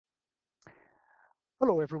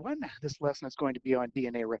Hello, everyone. This lesson is going to be on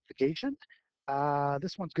DNA replication.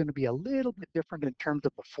 This one's going to be a little bit different in terms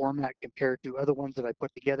of the format compared to other ones that I put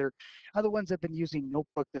together. Other ones I've been using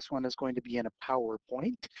Notebook. This one is going to be in a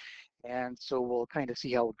PowerPoint. And so we'll kind of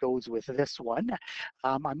see how it goes with this one.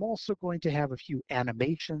 I'm also going to have a few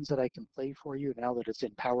animations that I can play for you now that it's in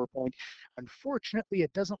PowerPoint. Unfortunately,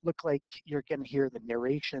 it doesn't look like you're going to hear the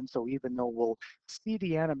narration. So even though we'll see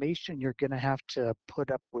the animation, you're going to have to put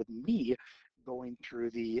up with me going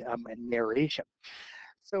through the narration.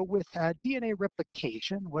 So with DNA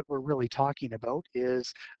replication, what we're really talking about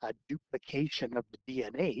is a duplication of the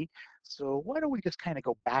DNA. So why don't we just kind of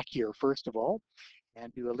go back here first of all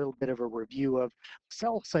and do a little bit of a review of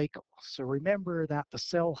cell cycle. So remember that the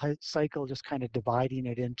cell cycle, just kind of dividing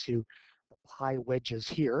it into the pie wedges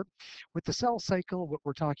here. With the cell cycle, what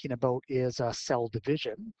we're talking about is cell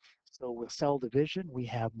division. So with cell division, we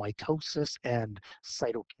have mitosis and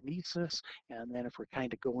cytokinesis. And then if we're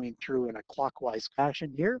kind of going through in a clockwise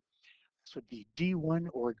fashion here, this would be D1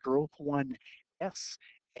 or growth 1 S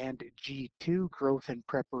and G2 growth and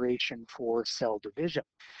preparation for cell division.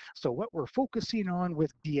 So what we're focusing on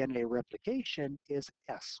with DNA replication is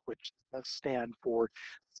S, which does stand for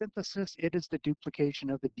synthesis. It is the duplication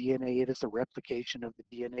of the DNA. It is the replication of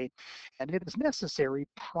the DNA. And it is necessary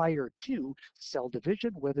prior to cell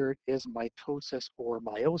division, whether it is mitosis or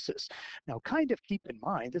meiosis. Now, kind of keep in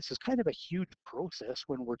mind, this is kind of a huge process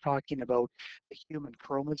when we're talking about the human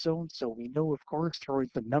chromosome. So we know, of course, throwing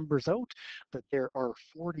the numbers out, that there are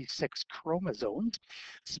 46 chromosomes.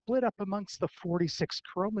 Split up amongst the 46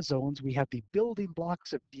 chromosomes, we have the building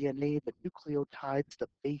blocks of DNA, the nucleotides, the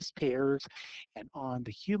base pairs, and on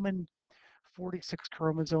the human 46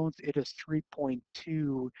 chromosomes, it is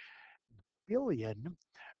 3.2 billion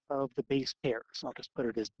of the base pairs. I'll just put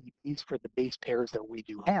it as BPs for the base pairs that we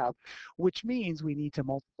do have, which means we need to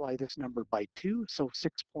multiply this number by 2, so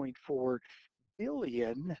 6.4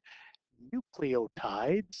 billion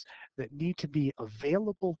nucleotides that need to be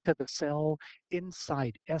available to the cell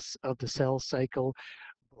inside S of the cell cycle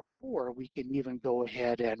before we can even go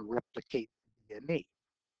ahead and replicate the DNA.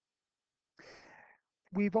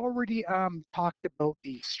 We've already talked about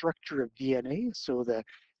the structure of DNA, so the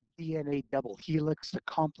DNA double helix, the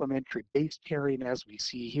complementary base pairing as we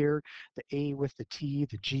see here, the A with the T,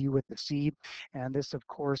 the G with the C. And this, of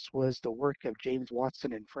course, was the work of James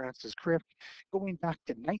Watson and Francis Crick going back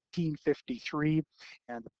to 1953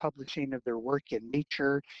 and the publishing of their work in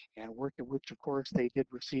Nature, and work in which, of course, they did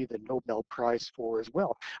receive the Nobel Prize for as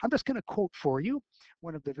well. I'm just going to quote for you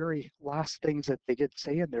one of the very last things that they did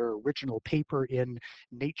say in their original paper in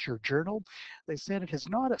Nature Journal. They said, "It has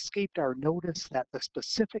not escaped our notice that the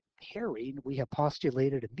specific pairing we have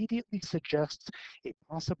postulated immediately suggests a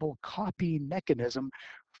possible copying mechanism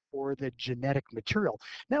for the genetic material."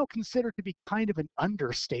 Now considered to be kind of an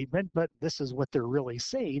understatement, but this is what they're really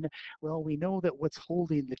saying. Well, we know that what's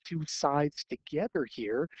holding the two sides together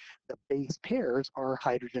here, the base pairs, are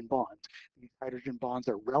hydrogen bonds. These hydrogen bonds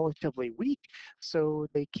are relatively weak, so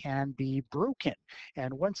they can be broken.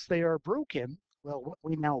 And once they are broken, well, what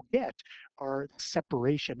we now get are the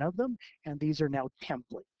separation of them, and these are now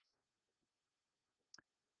templates.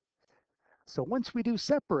 So once we do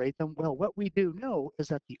separate them, well, what we do know is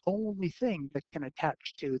that the only thing that can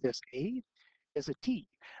attach to this A is a T.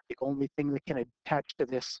 The only thing that can attach to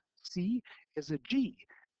this C is a G,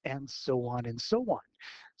 and so on and so on.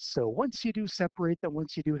 So once you do separate them,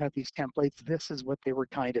 once you do have these templates, this is what they were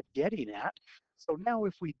kind of getting at. So now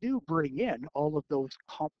if we do bring in all of those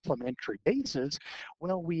complementary bases,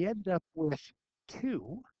 well, we end up with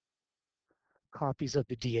 2 copies of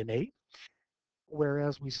the DNA,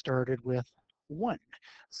 whereas we started with 1.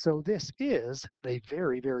 So this is a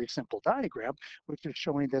very, very simple diagram, which is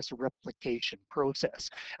showing this replication process.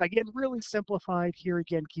 Again, really simplified here.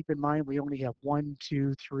 Again, keep in mind, we only have 1,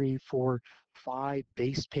 2, 3, 4, 5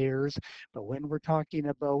 base pairs. But when we're talking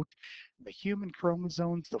about the human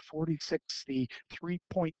chromosomes, the 46, the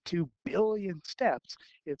 3.2 billion steps,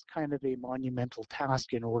 it's kind of a monumental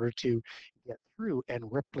task in order to get through and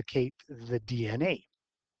replicate the DNA.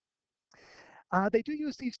 They do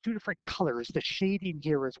use these 2 different colors, the shading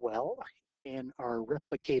here as well in our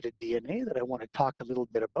replicated DNA that I want to talk a little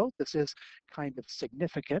bit about. This is kind of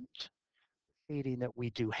significant shading that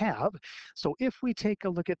we do have. So if we take a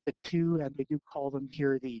look at the 2, and they do call them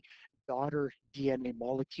here the daughter DNA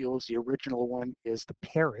molecules, the original one is the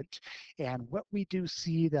parent. And what we do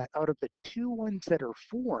see that out of the 2 ones that are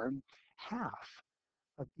formed, half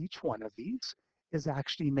of each one of these is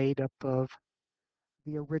actually made up of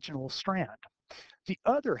the original strand. The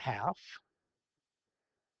other half,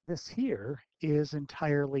 This here is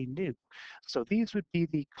entirely new. So these would be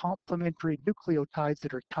the complementary nucleotides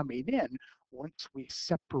that are coming in once we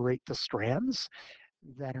separate the strands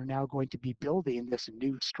that are now going to be building this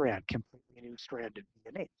new strand, completely new strand of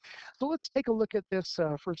DNA. So let's take a look at this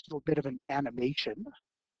first little bit of an animation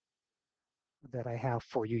that I have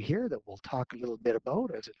for you here that we'll talk a little bit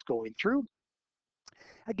about as it's going through.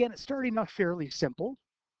 Again, it's starting off fairly simple.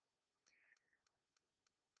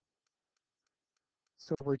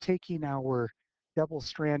 So we're taking our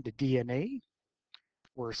double-stranded DNA,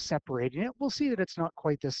 we're separating it. We'll see that it's not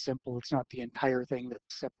quite this simple. It's not the entire thing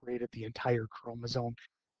that's separated the entire chromosome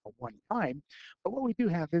at one time. But what we do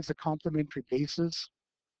have is the complementary bases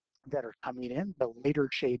that are coming in, the later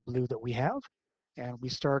shade blue that we have. And we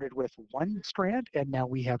started with one strand, and now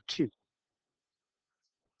we have two.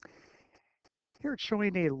 Here it's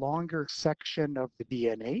showing a longer section of the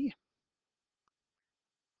DNA.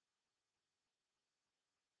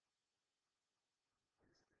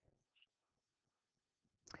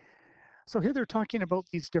 So here they're talking about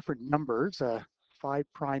these different numbers, a 5'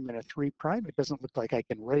 and a 3'. It doesn't look like I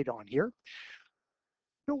can write on here.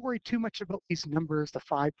 Don't worry too much about these numbers, the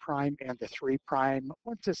 5' and the 3'.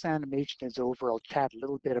 Once this animation is over, I'll chat a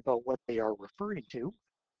little bit about what they are referring to.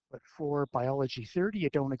 But for Biology 30, you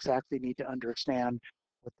don't exactly need to understand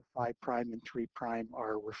what the 5' and 3'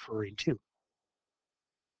 are referring to.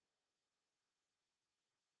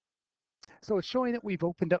 So it's showing that we've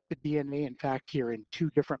opened up the DNA, in fact, here in two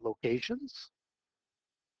different locations.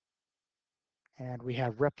 And we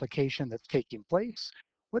have replication that's taking place.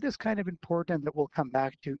 What is kind of important that we'll come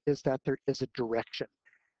back to is that there is a direction.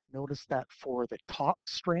 Notice that for the top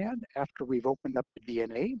strand, after we've opened up the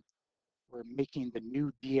DNA, we're making the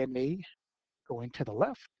new DNA going to the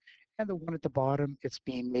left, and the one at the bottom, it's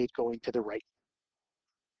being made going to the right.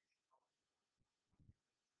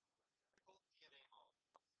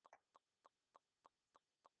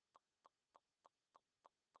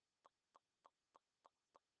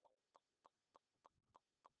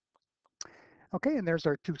 Okay, and there's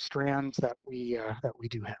our two strands that we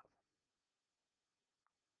do have.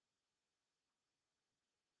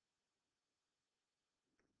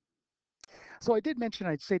 So I did mention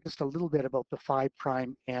I'd say just a little bit about the 5'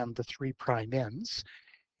 and the 3' ends.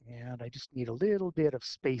 And I just need a little bit of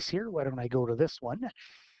space here. Why don't I go to this one?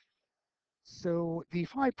 So the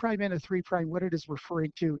 5' and the 3', what it is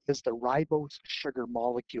referring to is the ribose sugar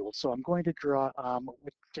molecule. So I'm going to draw,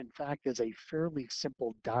 which in fact is a fairly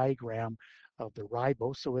simple diagram of the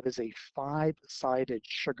ribose. So it is a 5-sided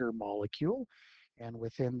sugar molecule. And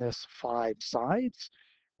within this 5 sides,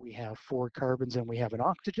 we have 4 carbons and we have an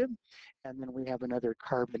oxygen. And then we have another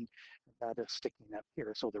carbon that is sticking up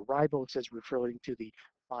here. So the ribose is referring to the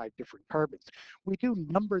 5 different carbons. We do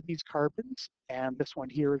number these carbons, and this one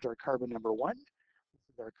here is our carbon number 1. This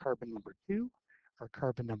is our carbon number 2, our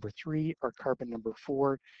carbon number 3, our carbon number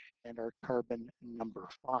 4, and our carbon number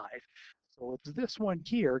 5. So it's this one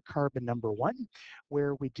here, carbon number 1,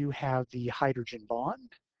 where we do have the hydrogen bond,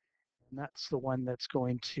 and that's the one that's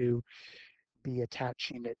going to be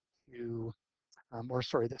attaching it to, or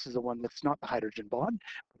sorry, this is the one that's not the hydrogen bond,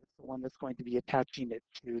 but it's the one that's going to be attaching it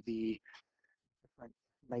to the different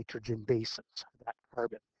nitrogen bases, that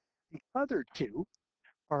carbon. The other two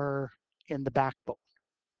are in the backbone.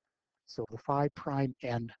 So the 5'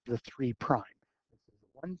 and the 3'. This is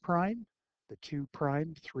the 1', the 2',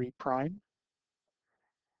 3', 4',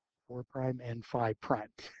 and 5'.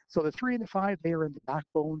 So the 3 and the 5, they are in the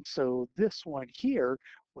backbone. So this one here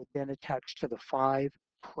would then attach to the 5'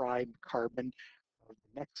 carbon of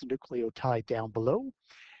the next nucleotide down below.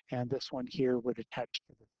 And this one here would attach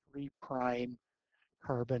to the 3'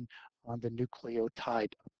 carbon on the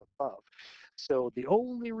nucleotide up above. So the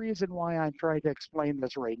only reason why I'm trying to explain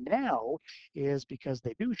this right now is because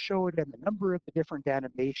they do show it in the number of the different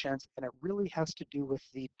animations, and it really has to do with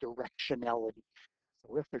the directionality.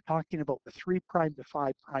 So if they're talking about the 3' to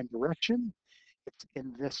 5' direction, it's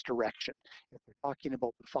in this direction. If they're talking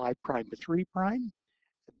about the 5' to 3',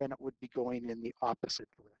 then it would be going in the opposite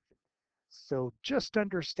direction. So just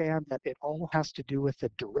understand that it all has to do with the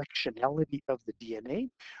directionality of the DNA.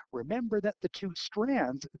 Remember that the two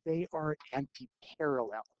strands, they are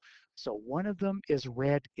anti-parallel. So one of them is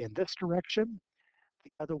read in this direction,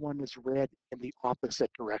 the other one is read in the opposite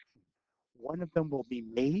direction. One of them will be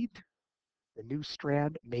made, the new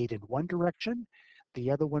strand made in one direction, the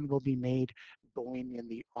other one will be made going in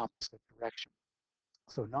the opposite direction.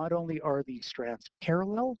 So not only are these strands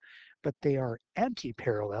parallel, but they are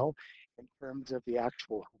anti-parallel in terms of the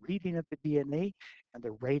actual reading of the DNA and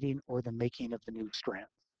the writing or the making of the new strands.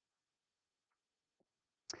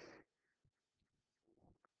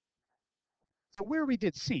 So where we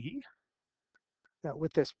did see that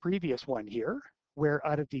with this previous one here, where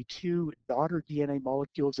out of the two daughter DNA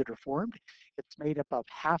molecules that are formed, it's made up of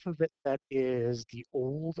half of it that is the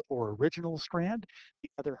old or original strand, the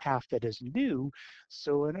other half that is new.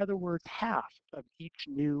 So in other words, half of each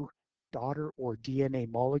new daughter or DNA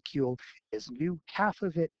molecule is new, half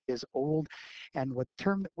of it is old, and what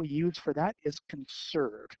term that we use for that is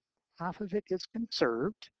conserved. Half of it is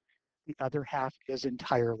conserved, the other half is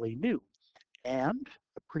entirely new. And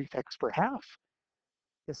the prefix for half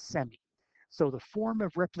is semi. So the form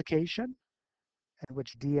of replication in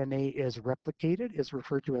which DNA is replicated is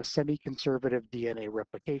referred to as semi-conservative DNA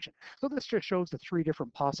replication. So this just shows the three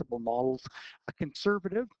different possible models. A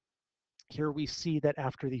conservative, here we see that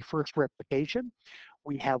after the first replication,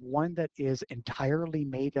 we have one that is entirely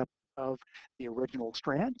made up of the original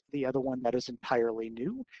strand, the other one that is entirely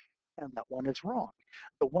new, and that one is wrong.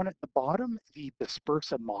 The one at the bottom, the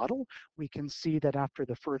dispersa model, we can see that after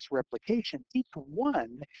the first replication, each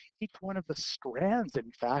one of the strands, in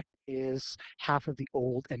fact, is half of the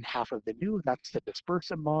old and half of the new. That's the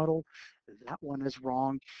dispersa model. That one is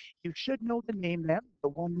wrong. You should know the name then. The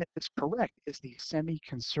one that is correct is the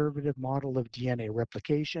semi-conservative model of DNA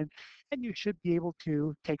replication, and you should be able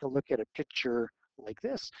to take a look at a picture like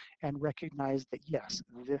this and recognize that yes,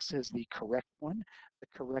 this is the correct one, the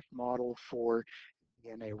correct model for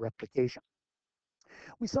DNA replication.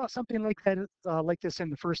 We saw something like that, like this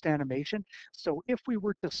in the first animation. So if we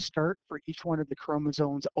were to start for each one of the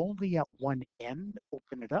chromosomes only at one end,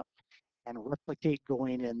 open it up, and replicate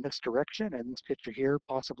going in this direction, and this picture here,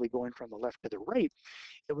 possibly going from the left to the right,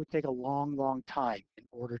 it would take a long, long time in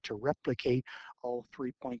order to replicate all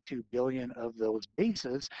 3.2 billion of those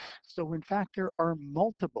bases. So in fact, there are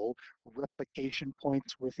multiple replication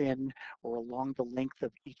points within or along the length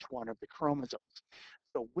of each one of the chromosomes.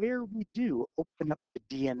 So where we do open up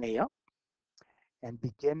the DNA up and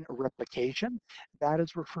begin replication, that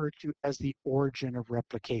is referred to as the origin of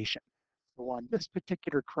replication. So on this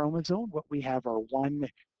particular chromosome, what we have are 1,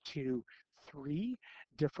 2, 3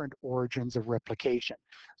 different origins of replication.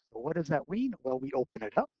 So what does that mean? Well, we open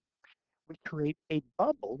it up, we create a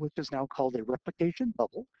bubble, which is now called a replication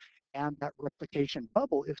bubble, and that replication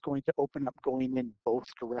bubble is going to open up going in both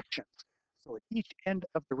directions. So at each end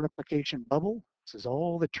of the replication bubble, this is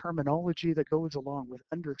all the terminology that goes along with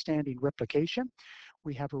understanding replication,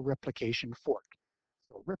 we have a replication fork.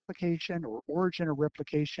 So replication or origin of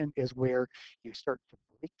replication is where you start to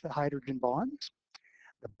break the hydrogen bonds.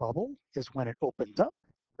 The bubble is when it opens up.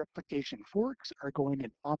 Replication forks are going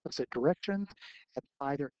in opposite directions at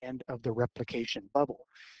either end of the replication bubble.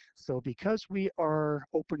 So because we are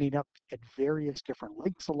opening up at various different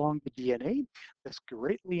lengths along the DNA, this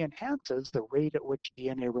greatly enhances the rate at which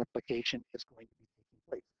DNA replication is going to be taking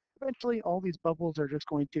place. Eventually, all these bubbles are just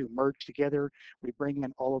going to merge together. We bring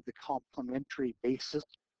in all of the complementary bases,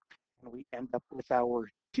 and we end up with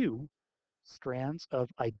our two strands of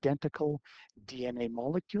identical DNA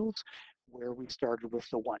molecules where we started with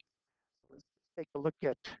the one. Let's take a look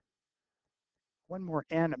at one more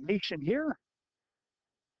animation here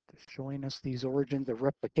showing us these origins of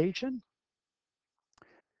replication.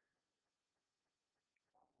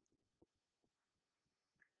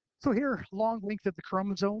 So here, long length of the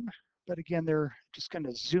chromosome, but again, they're just going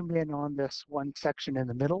to zoom in on this one section in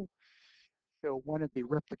the middle. So one of the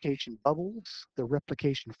replication bubbles, the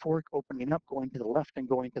replication fork opening up, going to the left and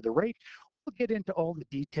going to the right. We'll get into all the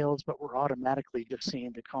details, but we're automatically just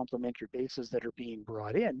seeing the complementary bases that are being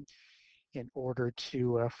brought in order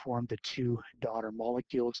to form the two daughter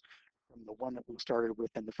molecules from the one that we started with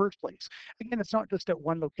in the first place. Again, it's not just at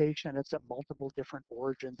one location, it's at multiple different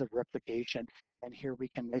origins of replication. And here we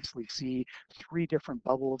can nicely see three different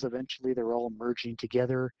bubbles. Eventually, they're all merging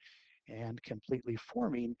together and completely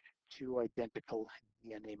forming two identical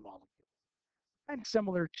DNA molecules. And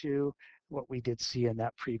similar to what we did see in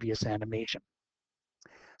that previous animation.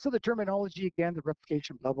 So the terminology, again, the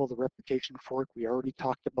replication bubble, the replication fork, we already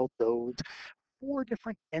talked about those. Four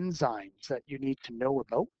different enzymes that you need to know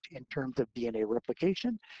about in terms of DNA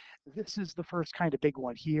replication. This is the first kind of big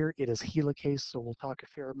one here. It is helicase, so we'll talk a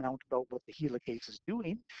fair amount about what the helicase is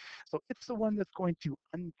doing. So it's the one that's going to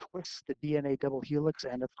untwist the DNA double helix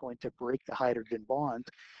and it's going to break the hydrogen bonds.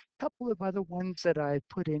 A couple of other ones that I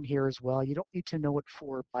put in here as well. You don't need to know it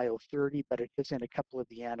for Bio30, but it is in a couple of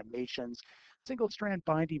the animations. Single strand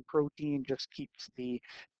binding protein just keeps the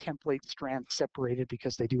template strands separated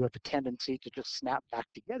because they do have a tendency to just snap back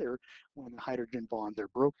together when the hydrogen bonds are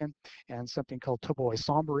broken. And something called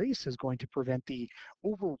topoisomerase is going to prevent the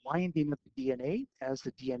overwinding of the DNA as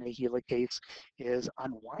the DNA helicase is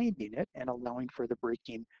unwinding it and allowing for the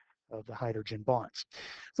breaking of the hydrogen bonds.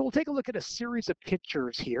 So we'll take a look at a series of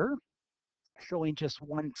pictures here showing just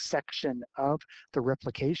one section of the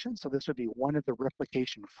replication. So this would be one of the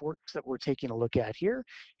replication forks that we're taking a look at here.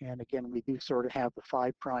 And again, we do sort of have the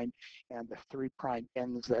 5' and the 3'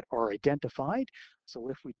 ends that are identified. So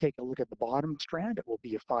if we take a look at the bottom strand, it will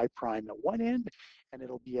be a 5' at one end, and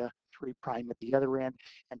it'll be a 3' at the other end,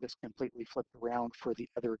 and just completely flipped around for the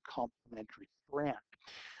other complementary strand.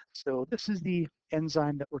 So this is the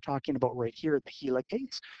enzyme that we're talking about right here, the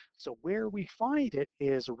helicase. So where we find it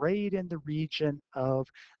is right in the region of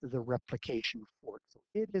the replication fork. So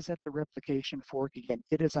it is at the replication fork. Again,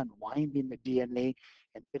 it is unwinding the DNA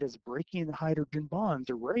and it is breaking the hydrogen bonds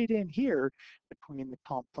right in here between the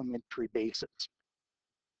complementary bases.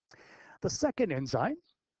 The second enzyme,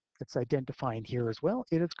 it's identifying here as well.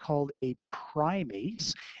 It is called a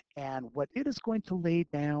primase, and what it is going to lay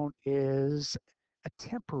down is a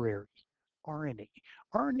temporary RNA.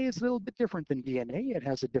 RNA is a little bit different than DNA. It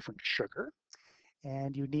has a different sugar,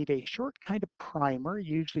 and you need a short kind of primer,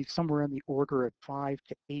 usually somewhere in the order of 5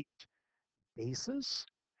 to 8 bases.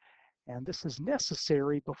 And this is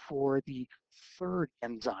necessary before the third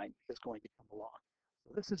enzyme is going to come along.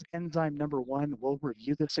 So this is enzyme number 1. We'll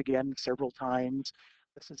review this again several times.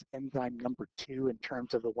 This is enzyme number 2 in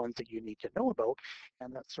terms of the ones that you need to know about.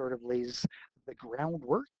 And that sort of lays the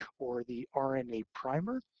groundwork or the RNA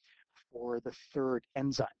primer for the third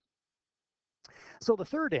enzyme. So the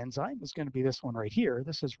third enzyme is going to be this one right here.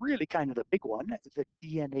 This is really kind of the big one, the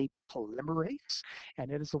DNA polymerase,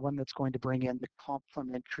 and it is the one that's going to bring in the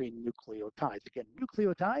complementary nucleotides. Again,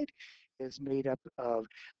 nucleotide is made up of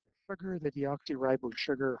sugar, the deoxyribose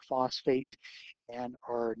sugar, phosphate, and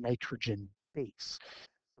our nitrogen base.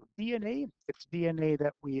 So DNA, it's DNA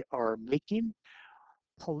that we are making.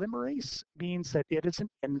 Polymerase means that it is an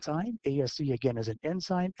enzyme. ASE again is an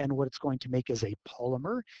enzyme, and what it's going to make is a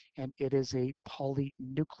polymer, and it is a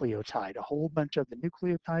polynucleotide, a whole bunch of the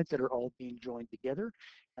nucleotides that are all being joined together,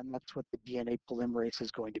 and that's what the DNA polymerase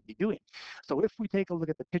is going to be doing. So if we take a look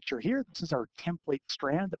at the picture here, this is our template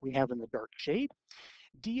strand that we have in the dark shade.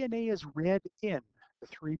 DNA is read in the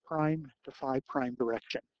 3' to 5'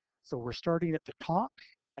 direction. So we're starting at the top,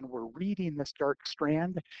 and we're reading this dark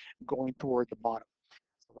strand going toward the bottom.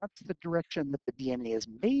 So that's the direction that the DNA is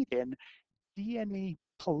made in. DNA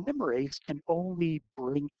polymerase can only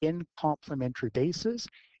bring in complementary bases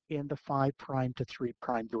in the 5' to 3'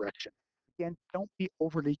 direction. Again, don't be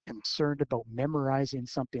overly concerned about memorizing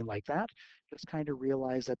something like that. Just kind of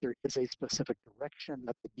realize that there is a specific direction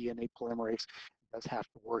that the DNA polymerase does have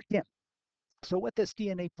to work in. So what this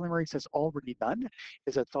DNA polymerase has already done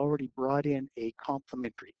is it's already brought in a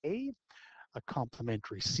complementary a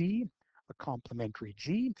complementary C, a complementary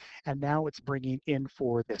G, and now it's bringing in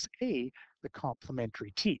for this A, the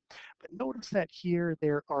complementary T. But notice that here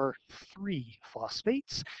there are 3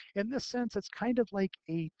 phosphates. In this sense, it's kind of like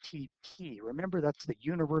ATP. Remember, that's the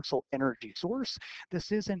universal energy source.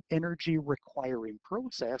 This is an energy requiring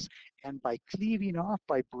process, and by cleaving off,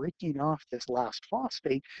 by breaking off this last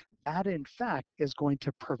phosphate, that in fact is going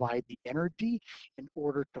to provide the energy in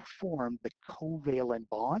order to form the covalent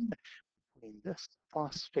bond between this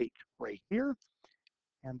phosphate right here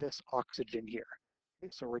and this oxygen here.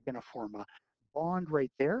 Okay, so we're going to form a bond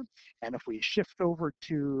right there. And if we shift over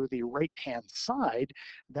to the right-hand side,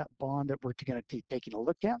 that bond that we're going to be taking a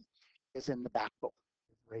look at is in the backbone,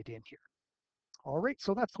 right in here. All right,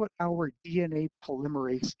 so that's what our DNA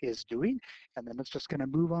polymerase is doing. And then it's just going to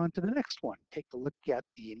move on to the next one. Take a look at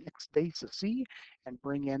the next base of C and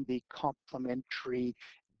bring in the complementary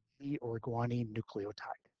G or guanine nucleotide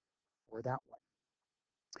for that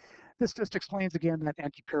one. This just explains again that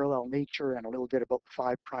anti-parallel nature and a little bit about the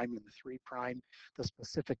 5' and the 3', the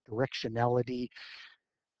specific directionality.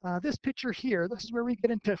 This picture here, this is where we get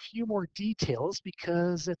into a few more details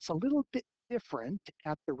because it's a little bit different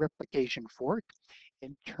at the replication fork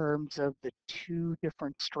in terms of the 2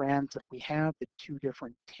 different strands that we have, the 2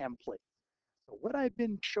 different templates. So what I've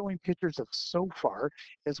been showing pictures of so far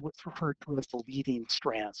is what's referred to as the leading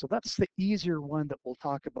strand. So that's the easier one that we'll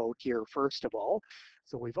talk about here first of all.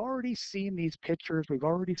 So we've already seen these pictures. We've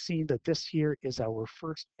already seen that this here is our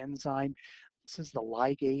first enzyme. This is the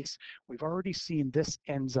ligase. We've already seen this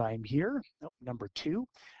enzyme here, number 2.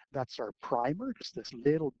 That's our primer, just this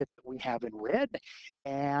little bit that we have in red,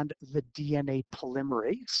 and the DNA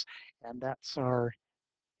polymerase, and that's our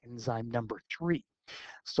enzyme number 3.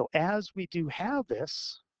 So as we do have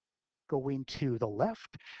this going to the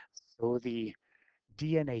left, so the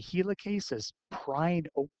DNA helicase is prying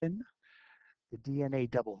open the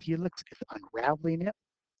DNA double helix, it's unraveling it,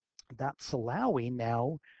 That's allowing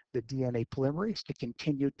now the DNA polymerase to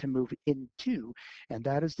continue to move into, and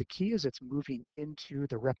that is the key, is it's moving into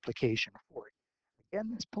the replication fork.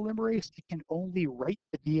 Again, this polymerase, it can only write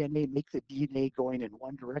the DNA, make the DNA going in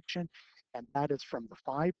one direction, and that is from the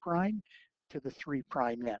 5' to the 3'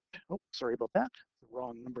 end. Oh, sorry about that. The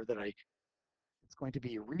wrong number that it's going to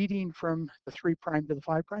be reading from the 3' to the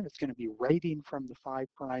 5'. It's going to be writing from the 5'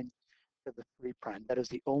 to the 3'. That is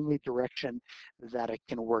the only direction that it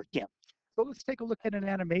can work in. So let's take a look at an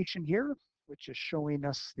animation here, which is showing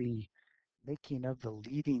us the making of the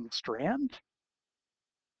leading strand.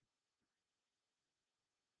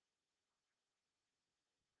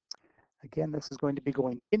 Again, this is going to be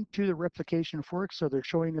going into the replication fork, so they're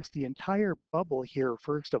showing us the entire bubble here,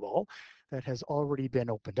 first of all, that has already been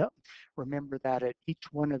opened up. Remember that at each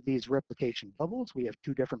one of these replication bubbles, we have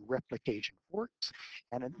 2 different replication forks.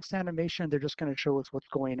 And in this animation, they're just going to show us what's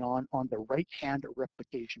going on the right-hand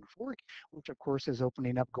replication fork, which of course is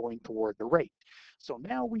opening up going toward the right. So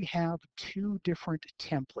now we have 2 different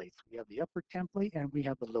templates. We have the upper template and we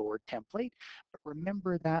have the lower template. But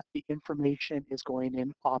remember that the information is going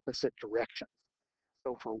in opposite directions.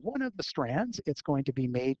 So for one of the strands, it's going to be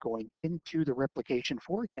made going into the replication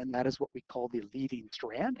fork, and that is what we call the leading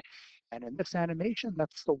strand. And in this animation,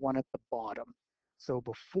 that's the one at the bottom. So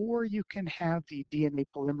before you can have the DNA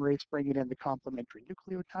polymerase bringing in the complementary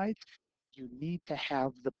nucleotides, you need to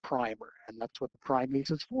have the primer, and that's what the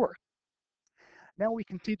primase is for. Now we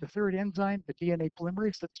can see the third enzyme, the DNA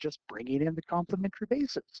polymerase, that's just bringing in the complementary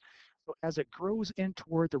bases. So as it grows in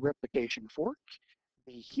toward the replication fork,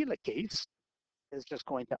 the helicase is just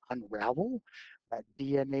going to unravel that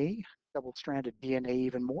DNA, double-stranded DNA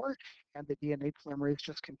even more, and the DNA polymerase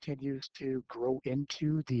just continues to grow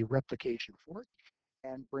into the replication fork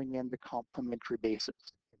and bring in the complementary bases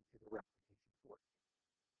into the replication fork.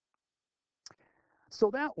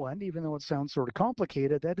 So that one, even though it sounds sort of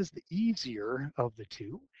complicated, that is the easier of the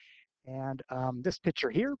two. And this picture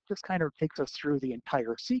here just kind of takes us through the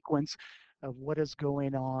entire sequence of what is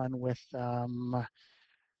going on with,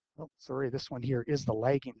 oh, sorry, this one here is the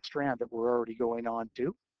lagging strand that we're already going on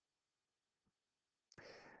to.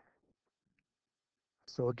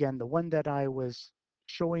 So again, the one that I was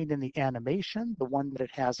showing in the animation, the one that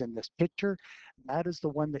it has in this picture, that is the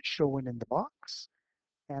one that's shown in the box,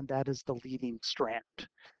 and that is the leading strand.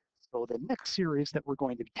 So the next series that we're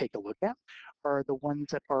going to take a look at are the ones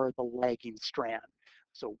that are the lagging strand.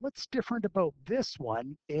 So what's different about this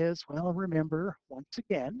one is, well, remember, once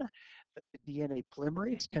again, that the DNA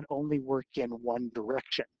polymerase can only work in one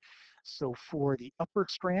direction. So for the upper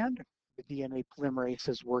strand, the DNA polymerase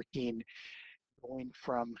is working going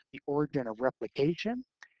from the origin of replication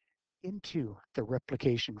into the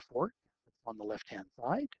replication fork on the left-hand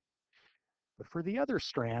side. But for the other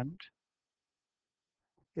strand,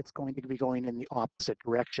 it's going to be going in the opposite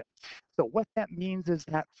direction. So what that means is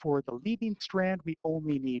that for the leading strand, we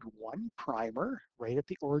only need one primer right at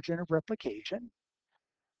the origin of replication.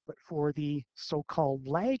 But for the so-called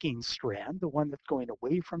lagging strand, the one that's going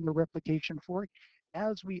away from the replication fork,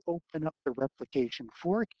 as we open up the replication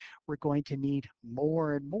fork, we're going to need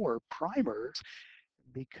more and more primers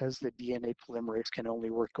because the DNA polymerase can only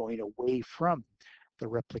work going away from the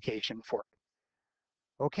replication fork.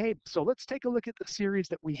 Okay, so let's take a look at the series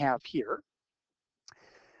that we have here.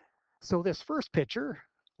 So this first picture,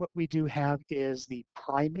 what we do have is the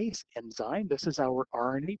primase enzyme. This is our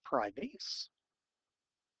RNA primase.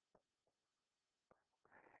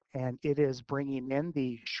 And it is bringing in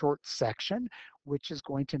the short section, which is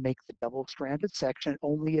going to make the double-stranded section,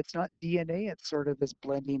 only it's not DNA, it's sort of this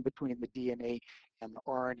blending between the DNA and the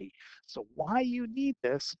RNA. So why you need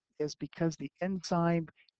this is because the enzyme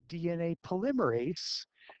DNA polymerase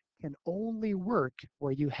can only work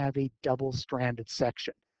where you have a double-stranded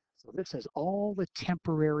section. So this is all the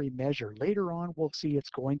temporary measure. Later on, we'll see it's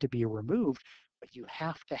going to be removed, but you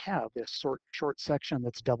have to have this short section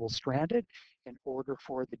that's double-stranded in order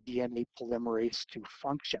for the DNA polymerase to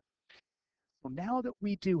function. So now that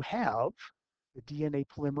we do have the DNA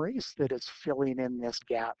polymerase that is filling in this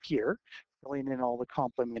gap here, filling in all the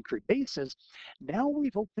complementary bases, now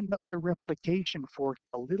we've opened up the replication fork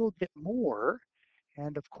a little bit more.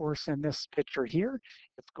 And of course, in this picture here,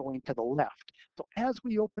 it's going to the left. So as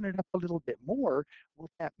we open it up a little bit more,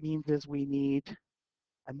 what that means is we need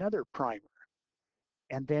another primer.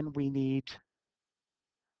 And then we need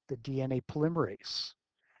the DNA polymerase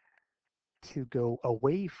to go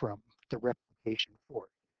away from the replication fork,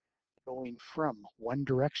 going from one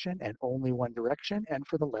direction and only one direction. And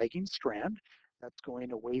for the lagging strand, that's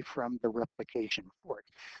going away from the replication fork.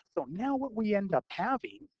 So now what we end up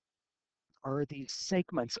having are these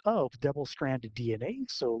segments of double-stranded DNA.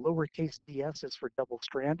 So lowercase ds is for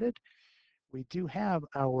double-stranded. We do have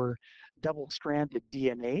our double-stranded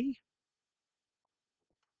DNA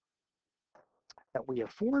that we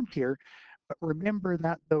have formed here, but remember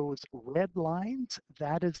that those red lines,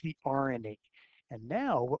 that is the RNA. And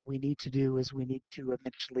now what we need to do is we need to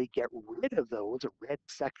eventually get rid of those red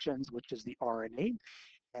sections, which is the RNA,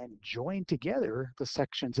 and join together the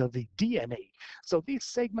sections of the DNA. So these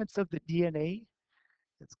segments of the DNA,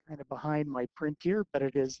 it's kind of behind my print here, but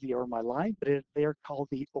it is or my line, but they're called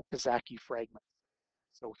the Okazaki fragments.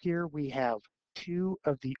 So here we have two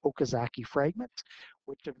of the Okazaki fragments,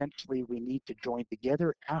 which eventually we need to join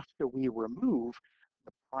together after we remove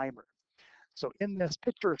the primer. So in this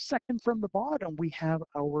picture, second from the bottom, we have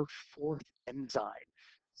our fourth enzyme.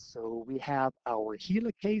 So we have our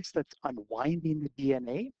helicase that's unwinding the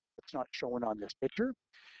DNA. It's not shown on this picture.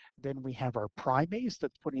 Then we have our primase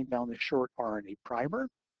that's putting down the short RNA primer.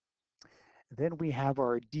 Then we have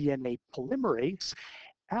our DNA polymerase.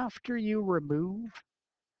 After you remove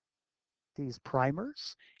these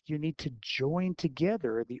primers, you need to join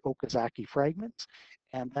together the Okazaki fragments,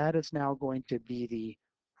 and that is now going to be the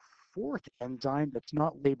fourth enzyme that's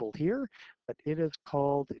not labeled here, but it is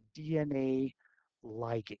called DNA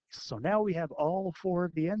ligase. So now we have all four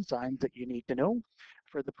of the enzymes that you need to know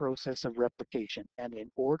for the process of replication. And in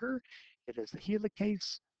order, it is the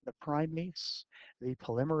helicase, the primase, the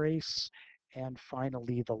polymerase, and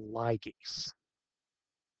finally the ligase.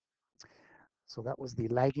 So that was the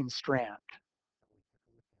lagging strand.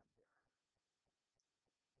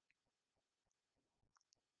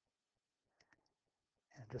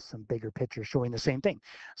 And just some bigger pictures showing the same thing.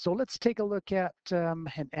 So let's take a look at an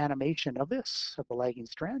animation of this, of the lagging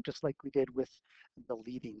strand, just like we did with the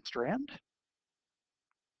leading strand.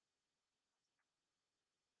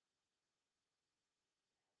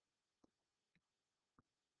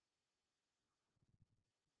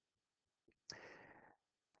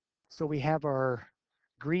 So we have our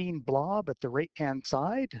green blob at the right-hand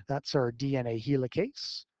side. That's our DNA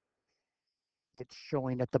helicase. It's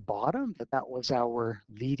showing at the bottom that that was our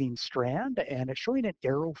leading strand, and it's showing an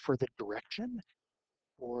arrow for the direction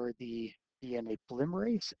for the DNA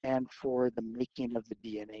polymerase and for the making of the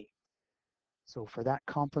DNA. So for that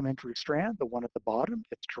complementary strand, the one at the bottom,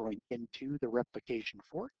 it's going into the replication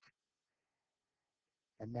fork.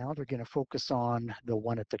 And now they're going to focus on the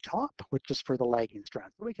one at the top, which is for the lagging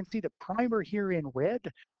strand. So we can see the primer here in red,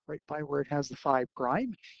 right by where it has the 5'.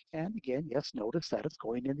 And again, yes, notice that it's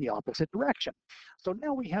going in the opposite direction. So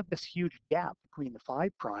now we have this huge gap between the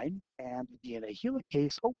 5' and the DNA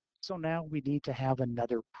helicase. Oh, so now we need to have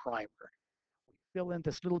another primer. We fill in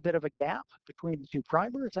this little bit of a gap between the two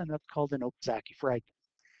primers, and that's called an Okazaki fragment.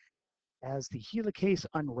 As the helicase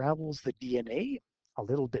unravels the DNA a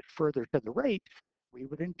little bit further to the right, we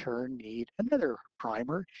would in turn need another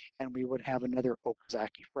primer, and we would have another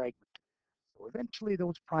Okazaki fragment. So eventually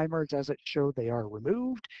those primers, as it showed, they are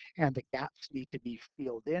removed, and the gaps need to be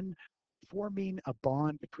filled in, forming a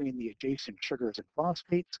bond between the adjacent sugars and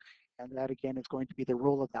phosphates. And that again is going to be the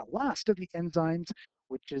role of that last of the enzymes,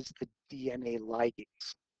 which is the DNA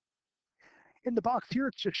ligase. In the box here,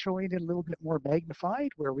 it's just showing it a little bit more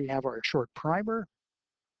magnified, where we have our short primer.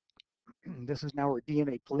 This is now our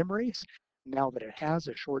DNA polymerase. Now that it has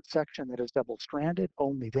a short section that is double-stranded,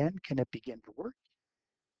 only then can it begin to work.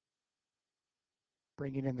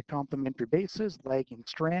 Bringing in the complementary bases, lagging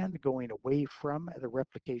strand, going away from the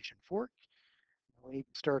replication fork. We need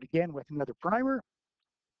to start again with another primer.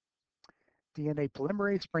 DNA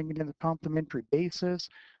polymerase, bringing in the complementary bases,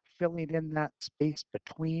 filling in that space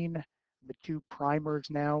between the two primers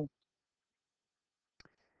now.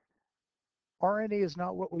 RNA is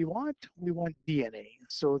not what we want DNA.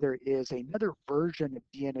 So there is another version of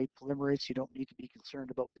DNA polymerase. You don't need to be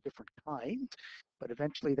concerned about the different kinds, but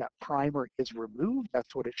eventually that primer is removed.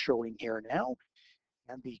 That's what it's showing here now.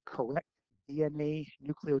 And the correct DNA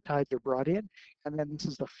nucleotides are brought in. And then this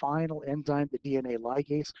is the final enzyme, the DNA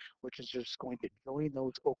ligase, which is just going to join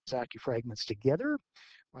those Okazaki fragments together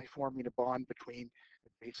by forming a bond between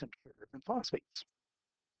adjacent sugars and phosphates.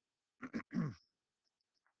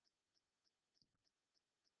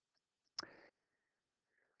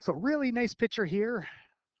 So really nice picture here,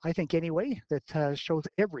 I think anyway, that shows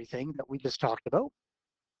everything that we just talked about.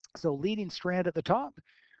 So leading strand at the top,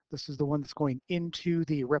 this is the one that's going into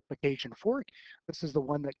the replication fork. This is the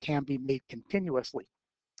one that can be made continuously.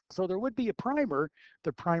 So there would be a primer.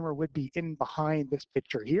 The primer would be in behind this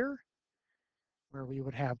picture here, where we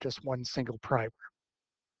would have just one single primer.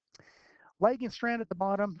 Lagging strand at the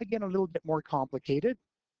bottom, again, a little bit more complicated.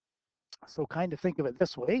 So kind of think of it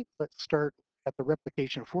this way. Let's start at the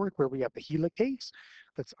replication fork where we have the helicase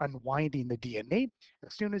that's unwinding the DNA.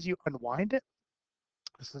 As soon as you unwind it,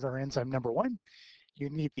 this is our enzyme number 1, you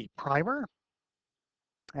need the primer,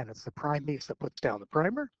 and it's the primase that puts down the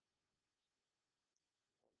primer.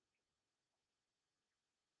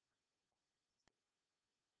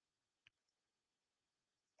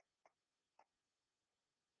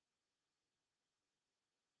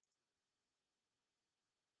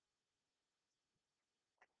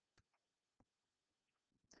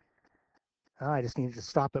 I just needed to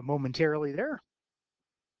stop it momentarily there.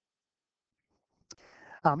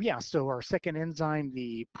 Yeah, so our second enzyme,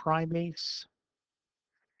 the primase,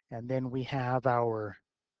 and then we have our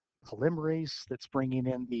polymerase that's bringing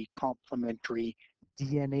in the complementary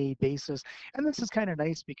DNA bases. And this is kind of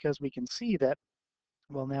nice because we can see that,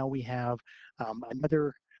 well, now we have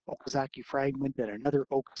another Okazaki fragment and another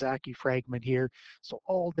Okazaki fragment here. So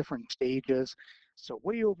all different stages. So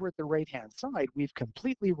way over at the right-hand side, we've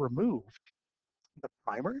completely removed the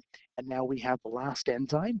primer, and now we have the last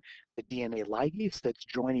enzyme, the DNA ligase, that's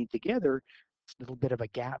joining together. It's a little bit of a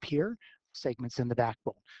gap here, segments in the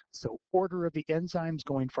backbone. So order of the enzymes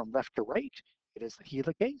going from left to right, it is the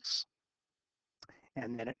helicase,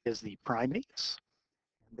 and then it is the primase,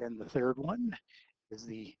 and then the third one is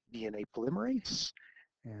the DNA polymerase,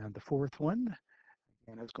 and the fourth one,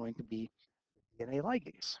 and is going to be DNA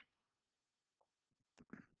ligase.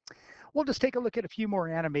 We'll just take a look at a few more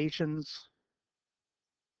animations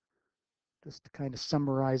just to kind of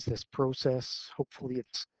summarize this process. Hopefully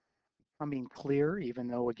it's becoming clear, even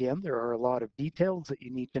though, again, there are a lot of details that you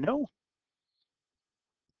need to know.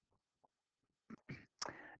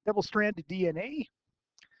 Double-stranded DNA.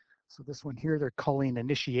 So this one here, they're calling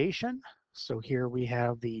initiation. So here we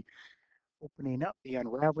have the opening up, the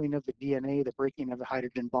unraveling of the DNA, the breaking of the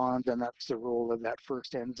hydrogen bonds, and that's the role of that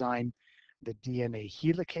first enzyme, the DNA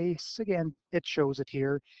helicase. Again, it shows it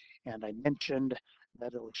here, and I mentioned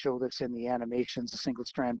that it'll show this in the animations, the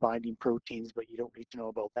single-strand binding proteins, but you don't need to know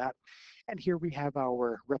about that. And here we have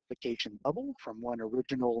our replication bubble from one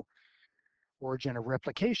original origin of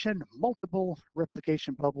replication, multiple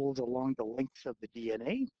replication bubbles along the length of the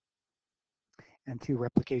DNA, and 2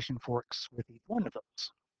 replication forks with each one of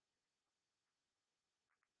those.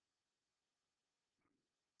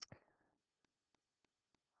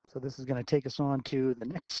 So this is going to take us on to the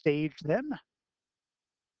next stage then.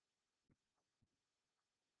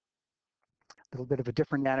 A little bit of a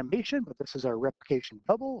different animation, but this is our replication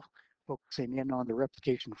bubble, focusing in on the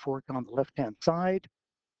replication fork on the left-hand side.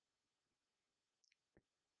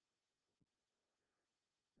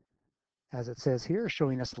 As it says here,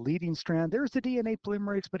 showing us the leading strand. There's the DNA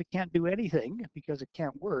polymerase, but it can't do anything because it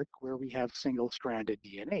can't work where we have single-stranded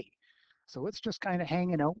DNA. So it's just kind of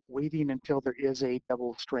hanging out, waiting until there is a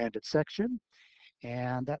double-stranded section.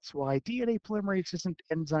 And that's why DNA polymerase isn't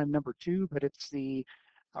enzyme number 2, but it's the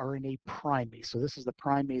RNA primase. So this is the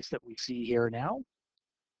primase that we see here now.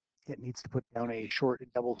 It needs to put down a short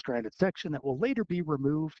double-stranded section that will later be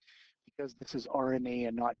removed because this is RNA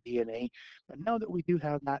and not DNA. But now that we do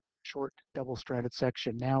have that short double-stranded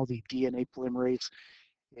section, now the DNA polymerase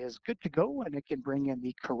is good to go, and it can bring in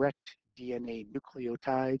the correct DNA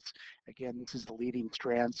nucleotides. Again, this is the leading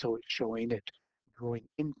strand, so it's showing it going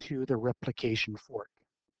into the replication fork.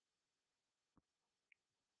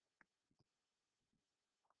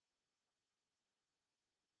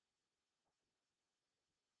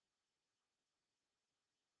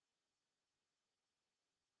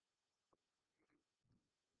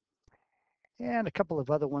 And a couple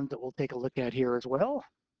of other ones that we'll take a look at here as well.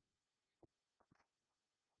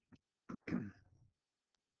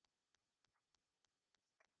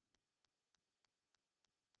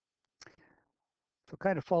 So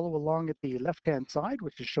kind of follow along at the left-hand side,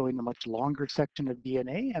 which is showing a much longer section of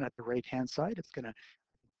DNA, and at the right-hand side, it's going to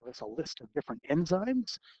give us a list of different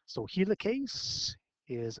enzymes. So helicase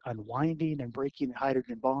is unwinding and breaking the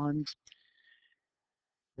hydrogen bonds.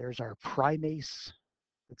 There's our primase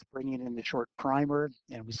that's bringing in the short primer,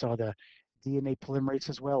 and we saw the DNA polymerase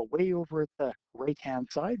as well. Way over at the right-hand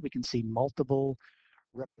side, we can see multiple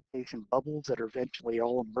replication bubbles that are eventually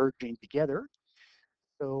all merging together.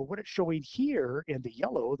 So what it's showing here in the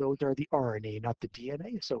yellow, those are the RNA, not the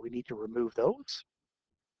DNA, so we need to remove those.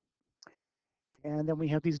 And then we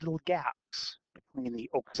have these little gaps between the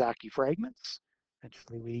Okazaki fragments.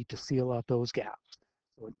 Eventually, we need to seal out those gaps.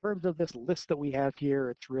 So in terms of this list that we have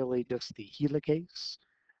here, it's really just the helicase,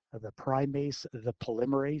 the primase, the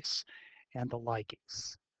polymerase, and the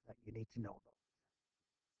ligase that you need to know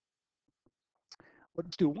about.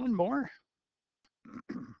 Let's do one more.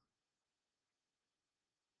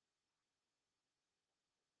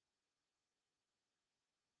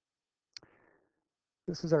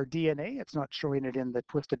 This is our DNA. It's not showing it in the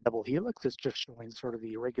twisted double helix. It's just showing sort of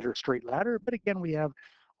the irregular straight ladder. But again, we have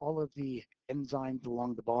all of the enzymes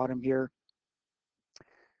along the bottom here.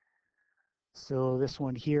 So this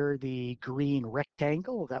one here, the green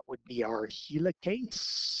rectangle, that would be our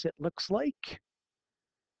helicase, it looks like.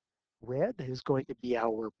 Red is going to be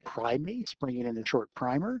our primase, bringing in the short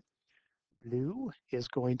primer. Blue is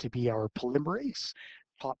going to be our polymerase.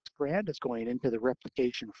 Top strand is going into the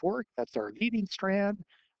replication fork. That's our leading strand.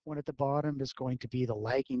 One at the bottom is going to be the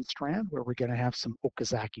lagging strand, where we're going to have some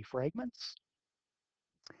Okazaki fragments.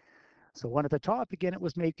 So one at the top, again, it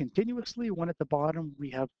was made continuously. One at the bottom,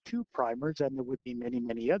 we have two primers, and there would be many,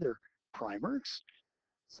 many other primers.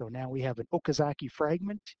 So now we have an Okazaki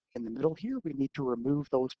fragment in the middle here. We need to remove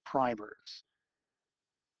those primers.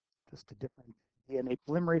 Just a different DNA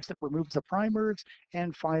polymerase that removes the primers.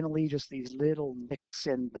 And finally, just these little nicks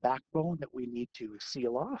in the backbone that we need to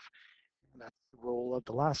seal off. And that's the role of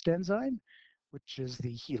the last enzyme, which is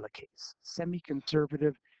the helicase,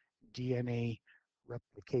 semi-conservative DNA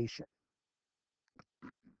replication.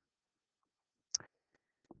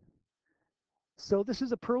 So this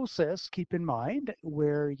is a process, keep in mind,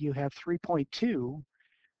 where you have 3.2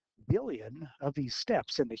 billion of these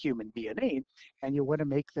steps in the human DNA, and you want to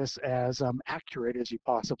make this as accurate as you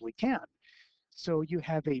possibly can. So you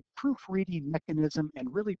have a proofreading mechanism,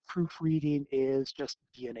 and really proofreading is just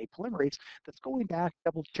DNA polymerase that's going back,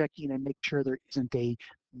 double checking, and make sure there isn't a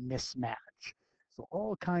mismatch. So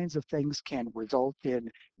all kinds of things can result in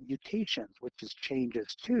mutations, which is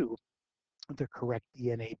changes to the correct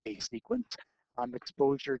DNA base sequence.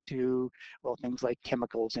 Exposure to, well, things like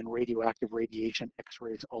chemicals and radioactive radiation,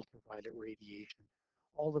 X-rays, ultraviolet radiation.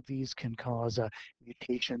 All of these can cause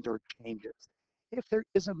mutations or changes. If there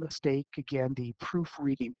is a mistake, again, the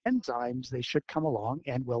proofreading enzymes, they should come along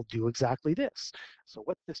and will do exactly this. So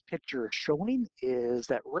what this picture is showing is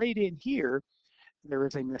that right in here, there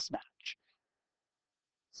is a mismatch.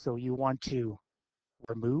 So you want to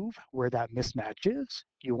remove where that mismatch is.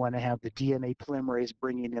 You want to have the DNA polymerase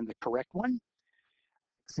bringing in the correct one,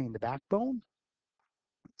 fixing the backbone,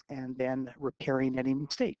 and then repairing any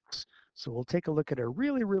mistakes. So we'll take a look at a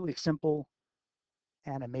really, really simple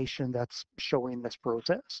animation that's showing this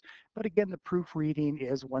process. But again, the proofreading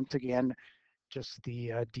is once again just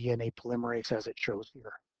the DNA polymerase as it shows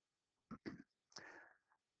here.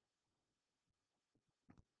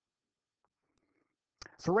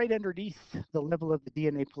 So right underneath the level of the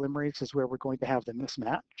DNA polymerase is where we're going to have the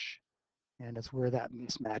mismatch. And it's where that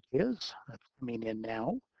mismatch is. That's coming in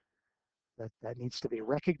now. That needs to be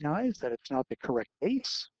recognized that it's not the correct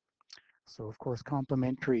base. So of course,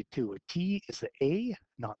 complementary to a T is the A,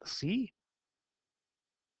 not the C.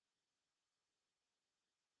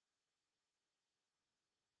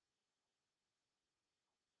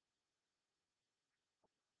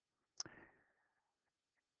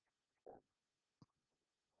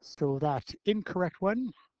 So that incorrect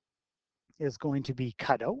one is going to be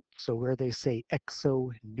cut out. So where they say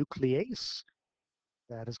exonuclease,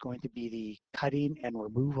 that is going to be the cutting and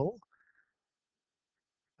removal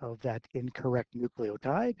of that incorrect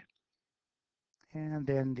nucleotide. And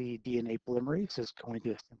then the DNA polymerase is going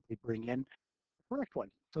to simply bring in the correct one.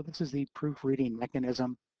 So this is the proofreading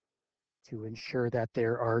mechanism to ensure that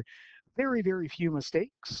there are very, very few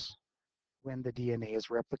mistakes when the DNA is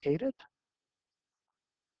replicated.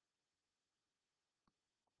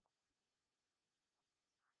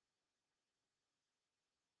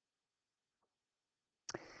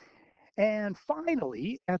 And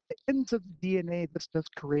finally, at the ends of the DNA, this does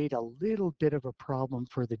create a little bit of a problem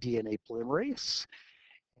for the DNA polymerase.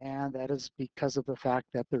 And that is because of the fact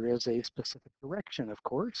that there is a specific direction, of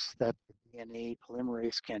course, that the DNA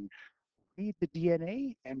polymerase can read the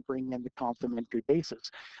DNA and bring in the complementary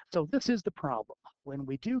bases. So this is the problem. When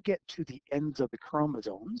we do get to the ends of the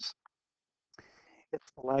chromosomes,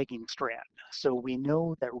 it's the lagging strand. So we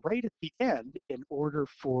know that right at the end, in order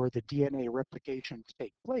for the DNA replication to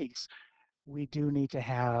take place, we do need to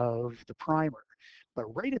have the primer. But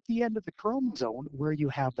right at the end of the chromosome, where you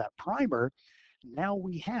have that primer, now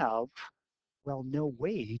we have, well, no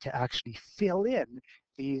way to actually fill in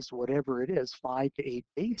these, whatever it is, 5 to 8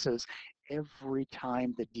 bases every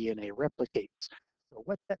time the DNA replicates. So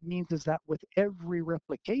what that means is that with every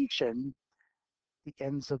replication, the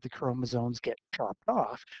ends of the chromosomes get chopped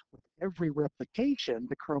off. With every replication,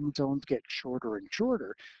 the chromosomes get shorter and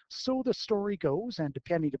shorter. So the story goes, and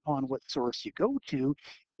depending upon what source you go to,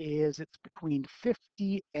 is it's between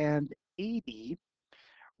 50 and 80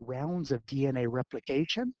 rounds of DNA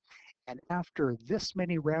replication. And after this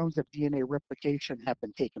many rounds of DNA replication have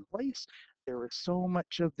been taken place, there is so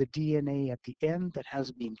much of the DNA at the end that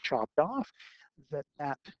has been chopped off that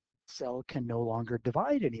that cell can no longer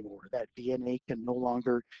divide anymore. That DNA can no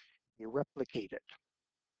longer be replicated.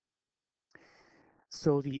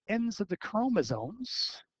 So the ends of the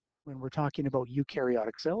chromosomes, when we're talking about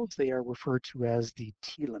eukaryotic cells, they are referred to as the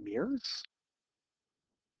telomeres.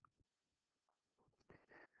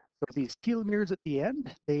 So these telomeres at the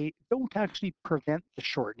end, they don't actually prevent the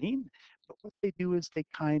shortening, but what they do is they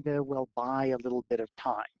kind of, well, buy a little bit of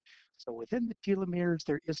time. So within the telomeres,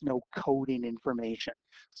 there is no coding information.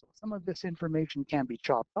 So some of this information can be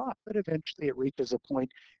chopped off, but eventually it reaches a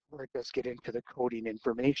point where it does get into the coding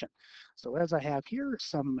information. So as I have here,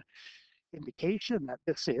 some indication that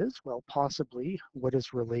this is, well, possibly what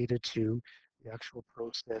is related to the actual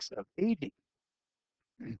process of aging.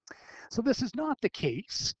 So this is not the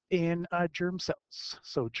case in germ cells.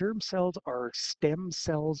 So germ cells are stem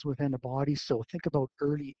cells within a body. So think about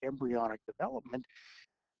early embryonic development.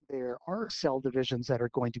 There are cell divisions that are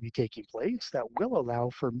going to be taking place that will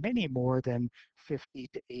allow for many more than 50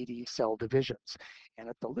 to 80 cell divisions. And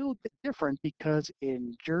it's a little bit different because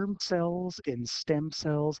in germ cells, in stem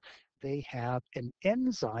cells, they have an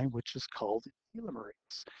enzyme which is called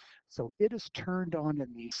telomerase. So it is turned on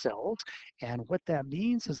in these cells. And what that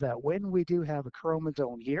means is that when we do have a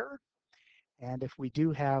chromosome here, and if we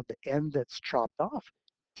do have the end that's chopped off,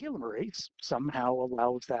 telomerase somehow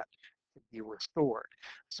allows that to be restored.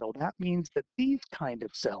 So that means that these kind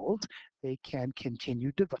of cells, they can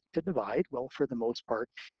continue to divide, well, for the most part,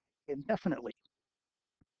 indefinitely.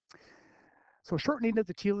 So shortening of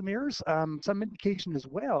the telomeres, some indication as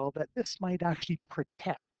well that this might actually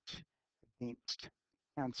protect against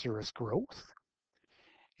cancerous growth.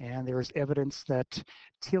 And there is evidence that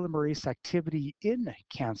telomerase activity in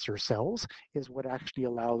cancer cells is what actually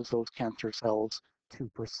allows those cancer cells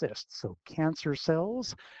to persist. So cancer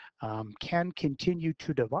cells can continue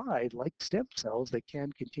to divide like stem cells. They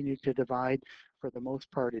can continue to divide for the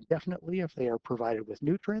most part indefinitely if they are provided with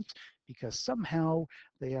nutrients, because somehow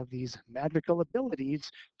they have these magical abilities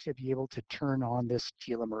to be able to turn on this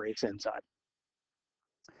telomerase enzyme.